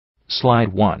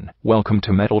Slide 1. Welcome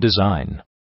to Metal Design.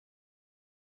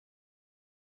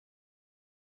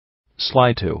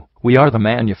 Slide 2. We are the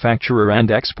manufacturer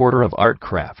and exporter of art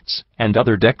crafts and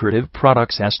other decorative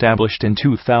products, established in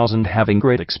 2000, having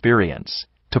great experience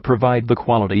to provide the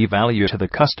quality value to the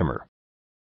customer.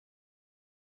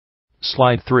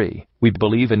 Slide 3. We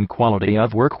believe in quality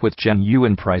of work with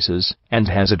genuine prices and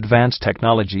has advanced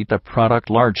technology to product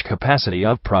large capacity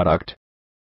of product.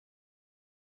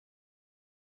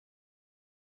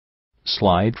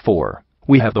 Slide 4.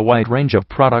 We have the wide range of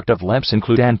product of lamps,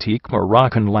 include antique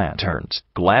Moroccan lanterns,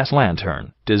 glass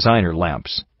lantern, designer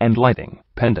lamps, and lighting,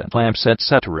 pendant lamps,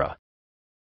 etc.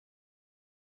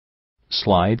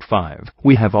 Slide 5.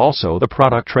 We have also the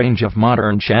product range of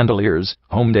modern chandeliers,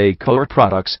 home decor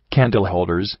products, candle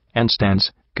holders, and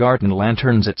stands, garden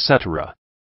lanterns, etc.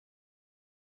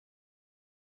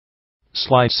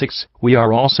 Slide 6. We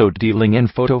are also dealing in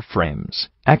photo frames,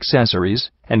 accessories,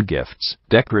 and gifts,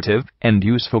 decorative and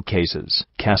useful cases,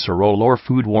 casserole or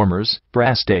food warmers,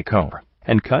 brass decor,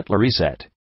 and cutlery set.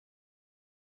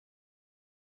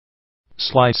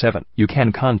 Slide 7. You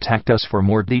can contact us for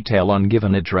more detail on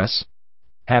given address.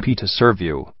 Happy to serve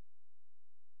you.